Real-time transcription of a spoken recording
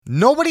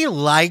Nobody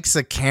likes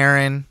a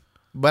Karen,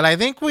 but I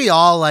think we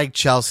all like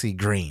Chelsea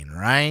Green,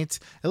 right?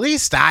 At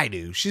least I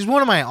do. She's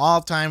one of my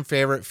all-time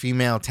favorite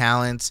female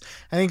talents.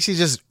 I think she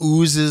just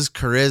oozes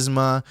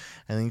charisma.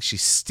 I think she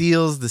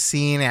steals the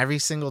scene every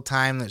single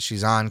time that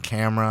she's on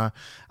camera.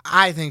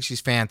 I think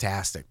she's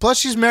fantastic. Plus,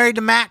 she's married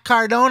to Matt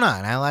Cardona,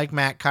 and I like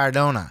Matt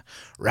Cardona.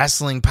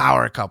 Wrestling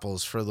power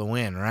couples for the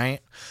win, right?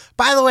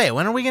 By the way,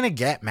 when are we going to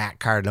get Matt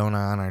Cardona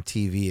on our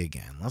TV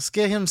again? Let's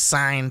get him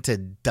signed to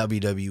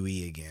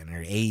WWE again,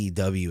 or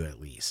AEW at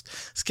least.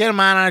 Let's get him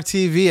on our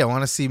TV. I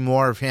want to see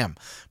more of him,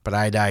 but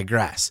I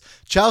digress.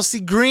 Chelsea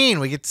Green,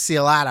 we get to see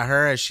a lot of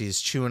her as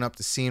she's chewing up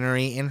the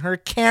scenery in her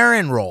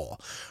Karen role.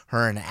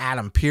 Her and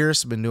Adam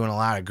Pearce have been doing a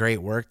lot of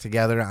great work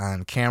together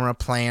on camera,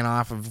 playing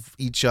off of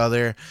each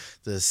other.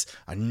 This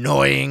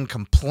annoying,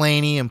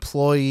 complaining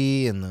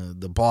employee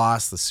and the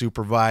boss, the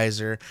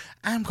supervisor.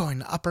 I'm going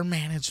to upper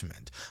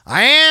management.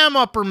 I am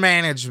upper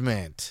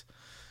management.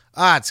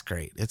 It's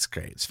great. It's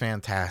great. It's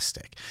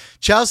fantastic.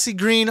 Chelsea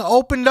Green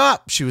opened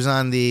up. She was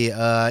on the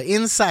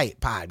Insight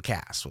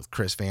podcast with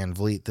Chris Van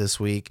Vliet this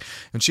week,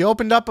 and she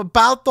opened up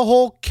about the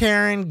whole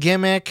Karen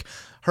gimmick,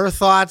 her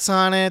thoughts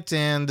on it,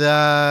 and,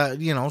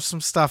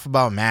 some stuff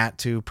about Matt,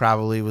 too,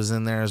 probably was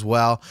in there as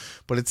well.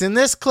 But it's in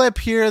this clip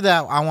here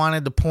that I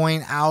wanted to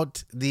point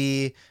out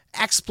the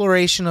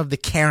exploration of the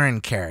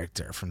Karen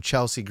character from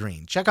Chelsea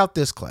Green. Check out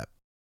this clip.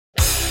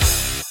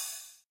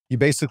 You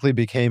basically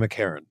became a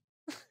Karen.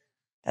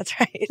 That's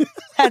right.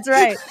 That's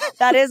right.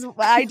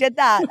 I did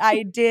that.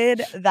 I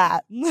did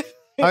that.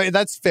 I mean,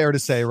 that's fair to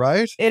say,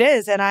 right? It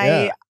is. And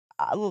I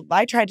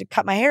tried to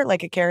cut my hair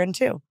like a Karen,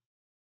 too.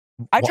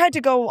 I tried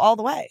to go all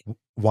the way.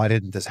 Why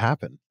didn't this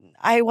happen?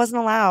 I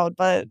wasn't allowed,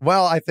 but...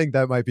 Well, I think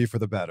that might be for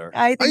the better.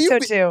 I think so,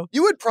 too.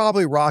 You would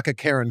probably rock a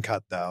Karen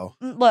cut, though.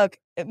 Look,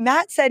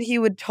 Matt said he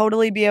would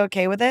totally be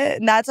okay with it.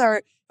 And that's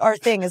our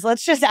thing, is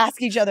let's just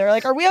ask each other,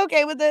 like, are we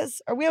okay with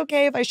this? Are we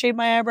okay if I shave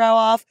my eyebrow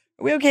off?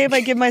 Are we okay if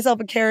I give myself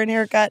a Karen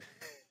haircut?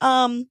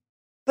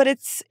 But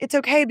it's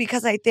okay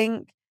because I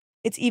think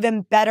it's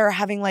even better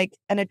having, like,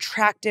 an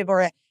attractive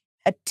or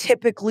a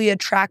typically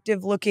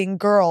attractive looking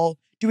girl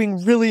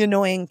doing really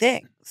annoying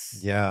things.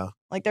 Yeah.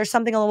 Like there's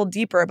something a little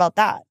deeper about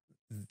that.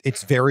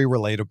 It's very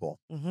relatable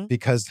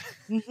because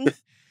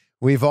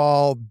we've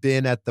all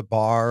been at the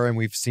bar and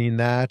we've seen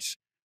that,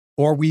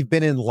 or we've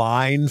been in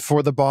line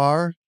for the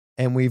bar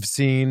and we've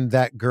seen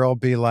that girl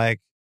be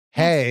like,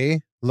 hey,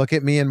 look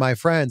at me and my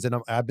friends. And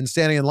I've been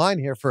standing in line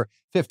here for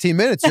 15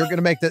 minutes. You're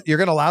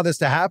going to allow this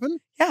to happen?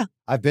 Yeah.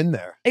 I've been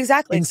there.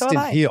 Exactly. Instant so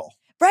have I. heel.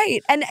 Right.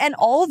 And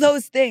all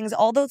those things,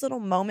 all those little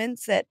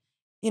moments that,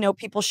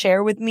 people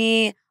share with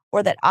me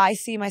or that I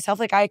see myself,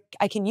 like I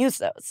can use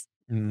those.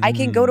 I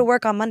can go to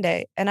work on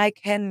Monday and I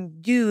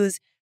can use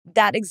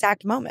that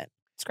exact moment.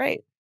 It's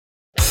great.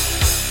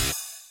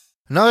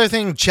 Another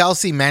thing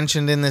Chelsea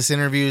mentioned in this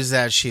interview is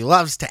that she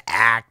loves to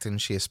act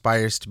and she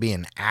aspires to be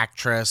an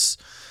actress,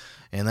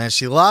 and that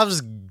she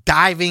loves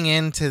diving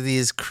into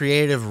these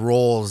creative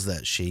roles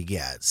that she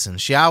gets.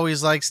 And she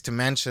always likes to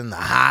mention the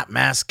hot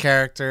mess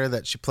character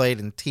that she played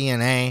in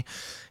TNA.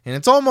 And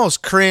it's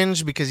almost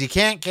cringe because you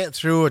can't get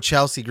through a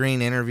Chelsea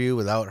Green interview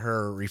without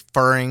her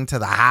referring to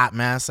the hot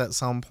mess at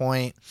some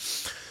point.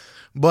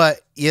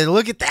 But you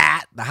look at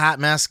that, the hot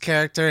mess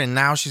character, and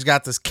now she's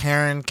got this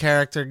Karen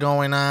character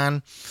going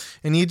on.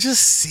 And you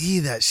just see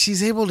that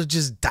she's able to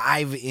just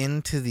dive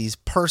into these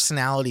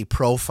personality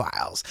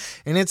profiles.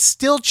 And it's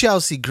still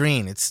Chelsea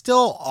Green. It's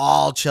still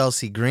all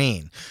Chelsea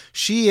Green.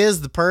 She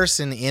is the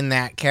person in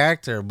that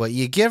character, but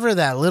you give her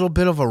that little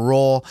bit of a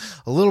role,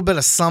 a little bit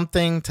of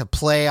something to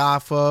play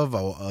off of,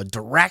 a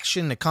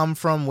direction to come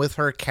from with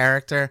her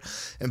character.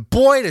 And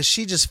boy, does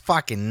she just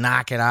fucking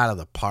knock it out of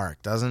the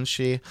park, doesn't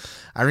she?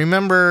 I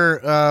remember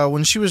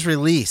when she was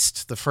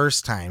released the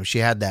first time, she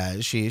had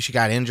that. She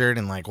got injured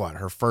in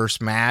her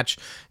first match.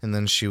 And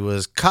then she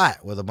was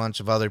cut with a bunch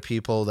of other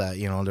people that,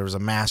 there was a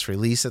mass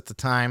release at the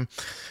time.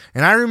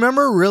 And I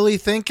remember really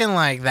thinking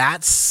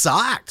that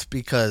sucked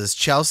because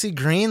Chelsea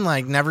Green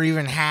never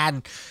even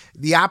had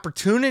the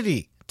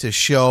opportunity to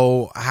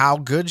show how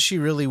good she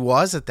really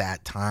was at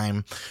that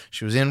time.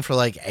 She was in for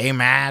a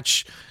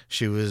match.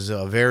 She was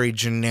a very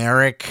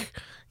generic,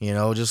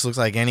 just looks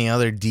like any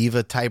other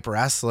diva type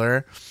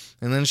wrestler.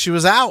 And then she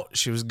was out.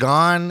 She was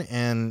gone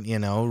and,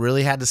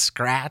 really had to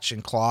scratch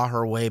and claw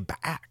her way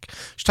back.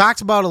 She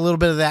talked about a little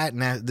bit of that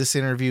in this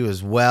interview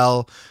as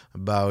well,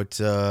 about,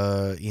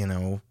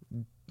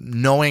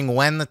 knowing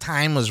when the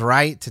time was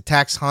right to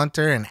text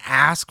Hunter and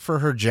ask for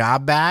her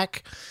job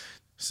back.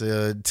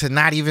 So to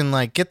not even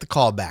get the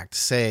call back, to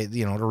say,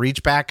 to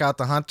reach back out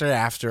to Hunter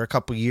after a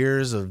couple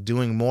years of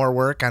doing more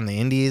work on the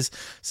indies,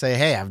 say,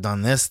 hey, I've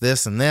done this,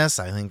 this, and this.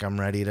 I think I'm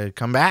ready to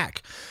come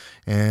back.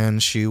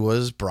 And she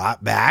was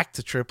brought back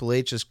to Triple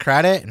H's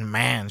credit, and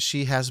man,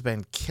 she has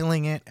been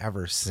killing it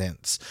ever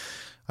since.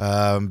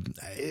 I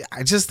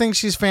just think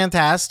she's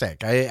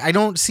fantastic. I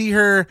don't see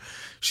her.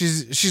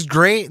 She's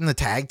great in the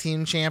tag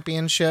team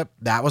championship.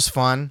 That was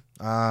fun.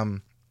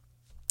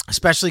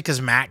 Especially because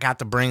Matt got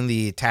to bring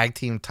the tag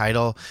team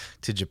title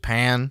to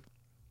Japan.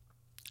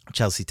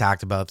 Chelsea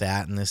talked about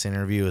that in this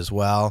interview as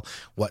well,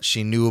 what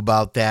she knew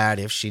about that,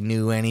 if she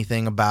knew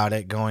anything about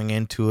it going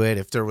into it,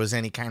 if there was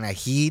any kind of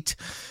heat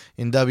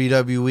in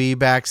WWE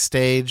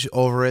backstage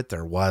over it.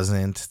 There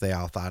wasn't. They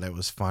all thought it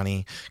was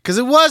funny because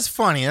it was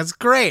funny. That's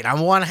great.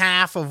 I'm one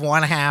half of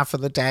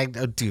the tag.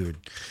 Oh, dude,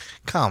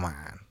 come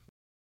on.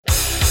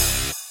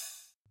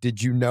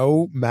 Did you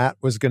know Matt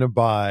was going to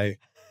buy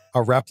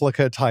a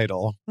replica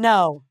title?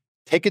 No.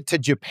 Take it to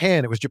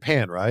Japan. It was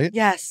Japan, right?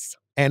 Yes.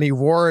 And he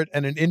wore it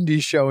at an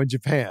indie show in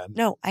Japan.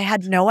 No, I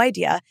had no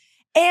idea.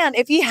 And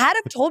if he had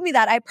have told me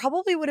that, I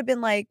probably would have been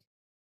like,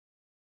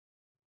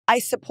 I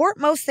support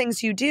most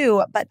things you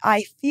do, but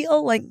I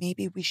feel like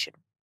maybe we should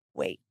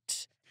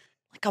wait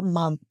like a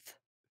month,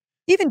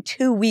 even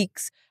 2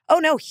 weeks. Oh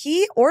no,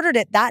 he ordered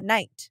it that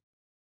night.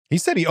 He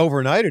said he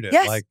overnighted it.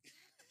 Yes.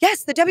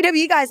 Yes, the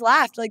WWE guys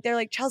laughed. Like, they're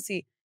like,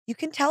 Chelsea, you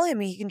can tell him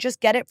he can just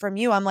get it from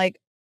you. I'm like,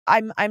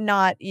 I'm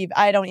not even,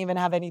 I don't even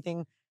have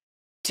anything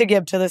to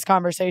give to this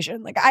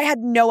conversation. Like, I had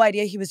no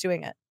idea he was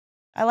doing it.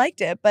 I liked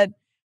it, but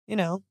you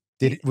know.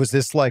 Was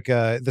this like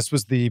this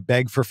was the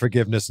beg for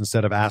forgiveness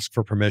instead of ask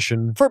for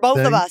permission? For both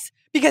thing? of us.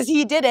 Because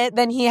he did it,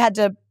 then he had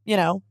to,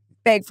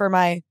 beg for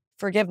my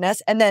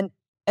forgiveness. And then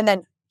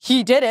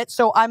he did it.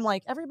 So I'm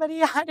like,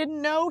 everybody, I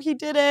didn't know he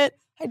did it.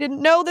 I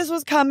didn't know this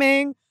was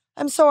coming.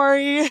 I'm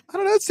sorry. I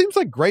don't know. It seems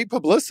like great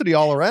publicity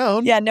all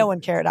around. Yeah, no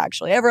one cared,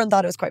 actually. Everyone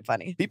thought it was quite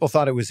funny. People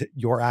thought it was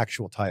your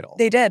actual title.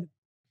 They did.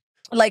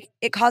 Like,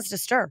 it caused a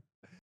stir.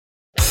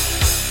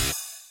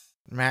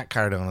 Matt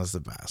Cardona's the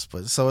best,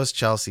 but so is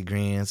Chelsea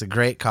Green. It's a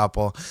great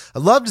couple.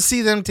 I'd love to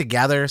see them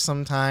together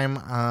sometime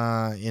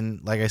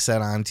like I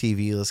said, on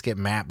TV. Let's get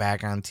Matt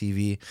back on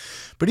TV.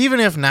 But even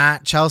if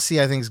not, Chelsea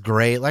I think is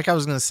great. Like I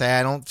was going to say,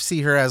 I don't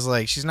see her as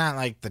like, she's not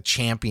like the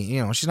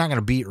champion. She's not going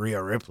to beat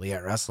Rhea Ripley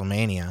at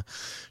WrestleMania.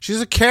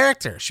 She's a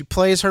character. She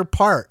plays her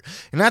part.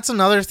 And that's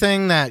another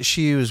thing that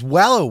she was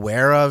well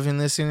aware of in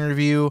this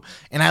interview.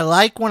 And I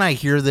like when I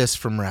hear this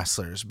from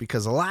wrestlers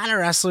because a lot of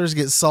wrestlers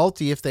get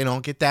salty if they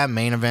don't get that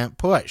main event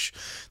push.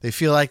 They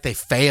feel like they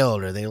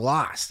failed or they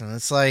lost. And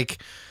it's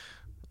like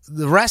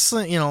the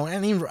wrestling,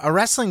 a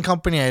wrestling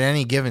company at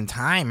any given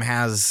time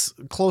has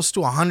close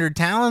to 100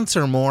 talents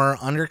or more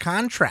under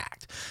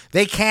contract.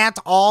 They can't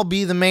all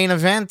be the main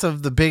event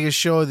of the biggest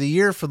show of the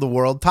year for the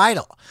world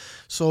title.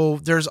 So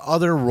there's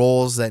other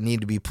roles that need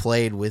to be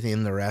played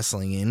within the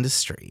wrestling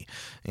industry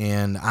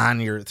and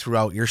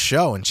throughout your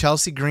show. And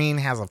Chelsea Green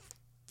has a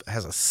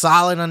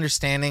solid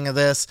understanding of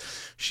this.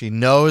 She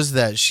knows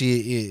that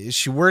she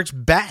works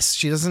best.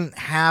 She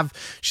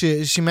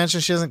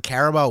mentioned she doesn't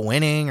care about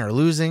winning or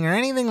losing or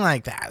anything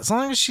like that. As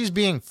long as she's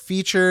being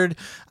featured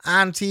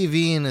on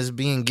TV and is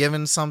being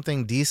given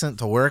something decent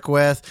to work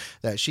with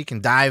that she can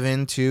dive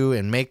into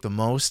and make the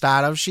most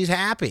out of, she's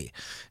happy.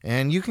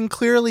 And you can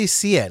clearly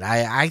see it.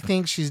 I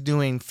think she's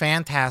doing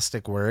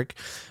fantastic work.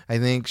 I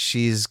think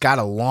she's got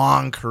a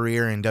long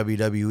career in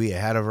WWE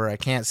ahead of her. I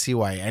can't see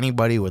why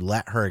anybody would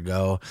let her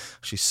go.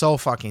 She's so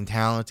fucking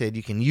talented.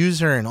 You can use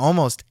her in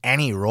almost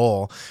any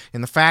role.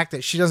 And the fact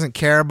that she doesn't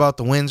care about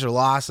the wins or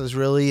losses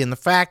really, and the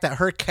fact that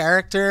her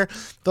character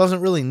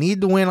doesn't really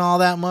need to win all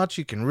that much,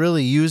 you can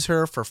really use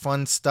her for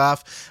fun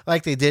stuff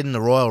like they did in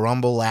the Royal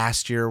Rumble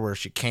last year where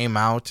she came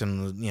out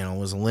and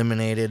was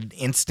eliminated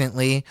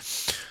instantly.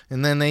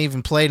 And then they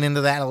even played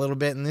into that a little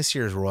bit in this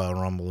year's Royal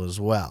Rumble as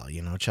well.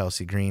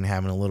 Chelsea Green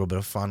having a little bit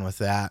of fun with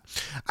that.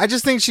 I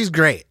just think she's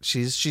great.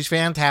 She's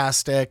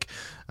fantastic.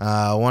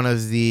 One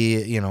of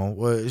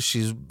the,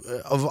 she's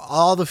of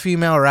all the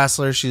female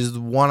wrestlers, she's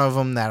one of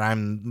them that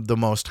I'm the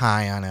most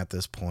high on at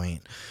this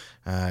point.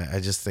 I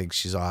just think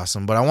she's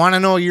awesome. But I want to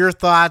know your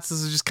thoughts.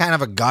 This is just kind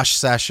of a gush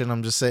session.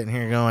 I'm just sitting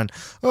here going,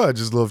 oh, I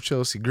just love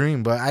Chelsea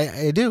Green. But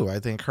I do. I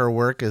think her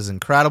work is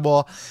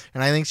incredible.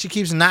 And I think she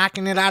keeps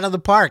knocking it out of the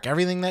park.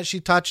 Everything that she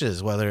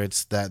touches, whether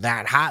it's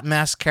that hot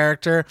mess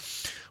character,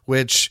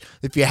 which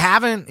if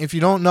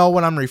you don't know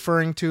what I'm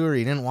referring to or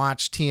you didn't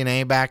watch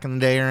TNA back in the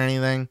day or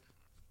anything,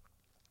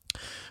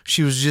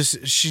 she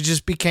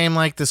just became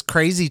like this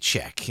crazy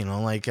chick,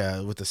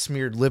 with a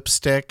smeared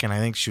lipstick. And I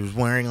think she was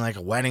wearing like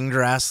a wedding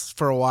dress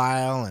for a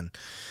while. And,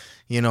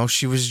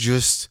 she was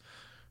just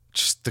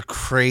the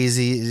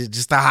crazy,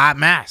 just a hot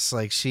mess.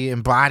 Like she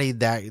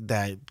embodied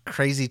that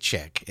crazy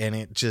chick. And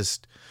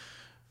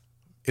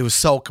it was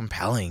so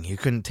compelling. You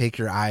couldn't take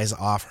your eyes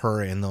off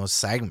her in those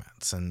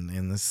segments.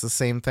 And it's the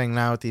same thing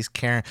now with these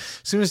Karen.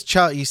 As soon as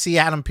you see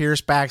Adam Pearce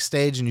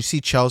backstage and you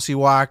see Chelsea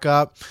walk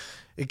up,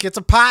 it gets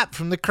a pop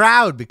from the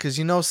crowd because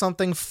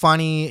something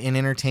funny and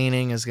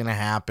entertaining is going to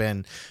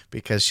happen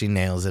because she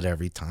nails it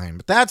every time.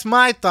 But that's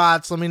my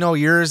thoughts. Let me know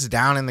yours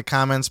down in the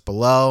comments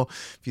below.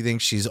 If you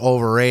think she's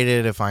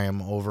overrated, if I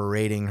am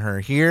overrating her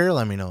here,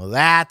 let me know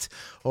that.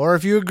 Or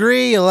if you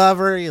agree, you love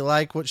her, you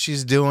like what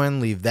she's doing,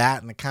 leave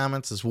that in the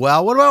comments as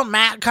well. What about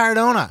Matt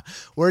Cardona?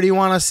 Where do you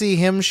want to see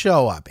him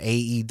show up?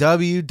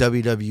 AEW,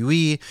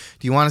 WWE?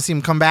 Do you want to see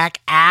him come back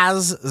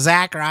as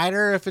Zack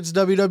Ryder if it's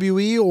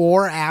WWE,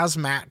 or as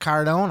Matt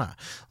Cardona?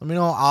 Let me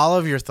know all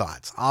of your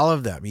thoughts, all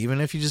of them. Even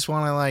if you just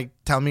want to like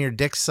tell me your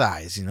dick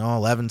size,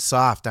 11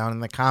 soft down in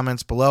the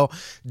comments below.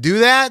 Do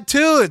that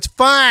too. It's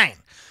fine.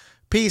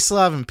 Peace,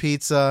 love, and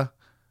pizza.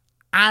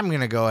 I'm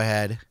going to go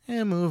ahead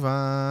and move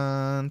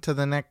on to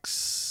the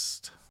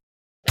next.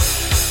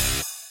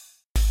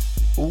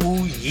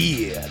 Oh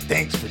yeah,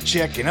 thanks for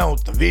checking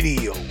out the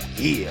video.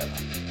 Yeah,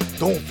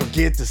 don't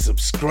forget to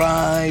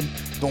subscribe.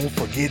 Don't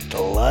forget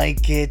to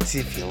like it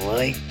if you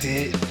liked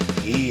it.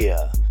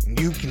 Yeah, and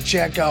you can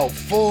check out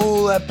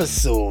full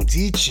episodes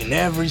each and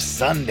every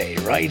Sunday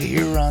right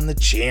here on the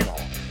channel.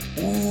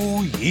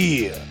 Oh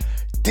yeah,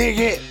 dig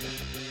it.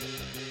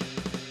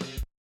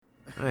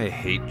 I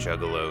hate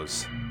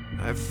juggalos.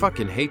 I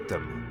fucking hate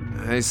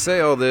them. I say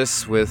all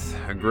this with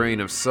a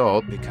grain of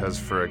salt because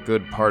for a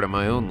good part of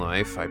my own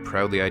life, I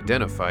proudly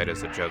identified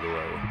as a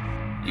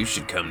juggalo. You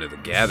should come to the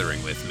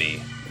gathering with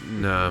me.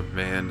 Nah,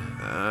 man,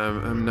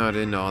 I'm not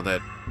in all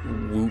that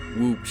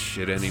whoop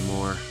shit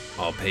anymore.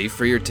 I'll pay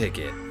for your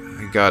ticket.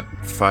 I got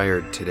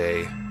fired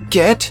today.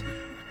 Get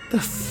the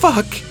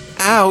fuck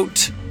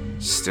out!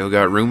 Still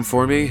got room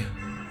for me?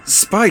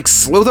 Spike,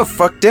 slow the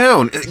fuck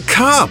down!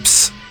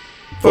 Cops!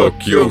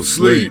 Fuck your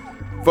sleep.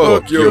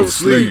 Fuck your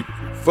sleep.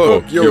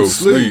 Fuck your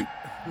sleep.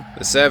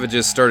 The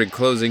savages started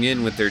closing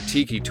in with their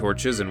tiki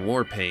torches and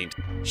war paint.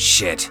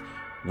 Shit.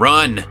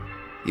 Run!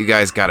 You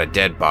guys got a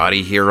dead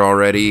body here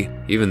already?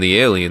 Even the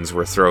aliens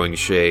were throwing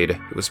shade.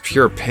 It was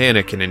pure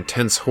panic and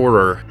intense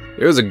horror.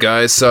 There was a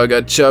guy I saw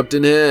got chopped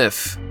in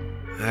half.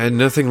 I had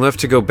nothing left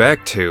to go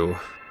back to.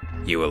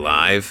 You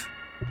alive?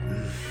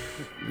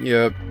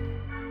 Yep.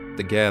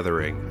 The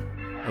Gathering.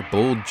 A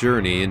bold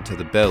journey into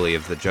the belly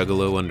of the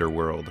Juggalo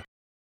underworld.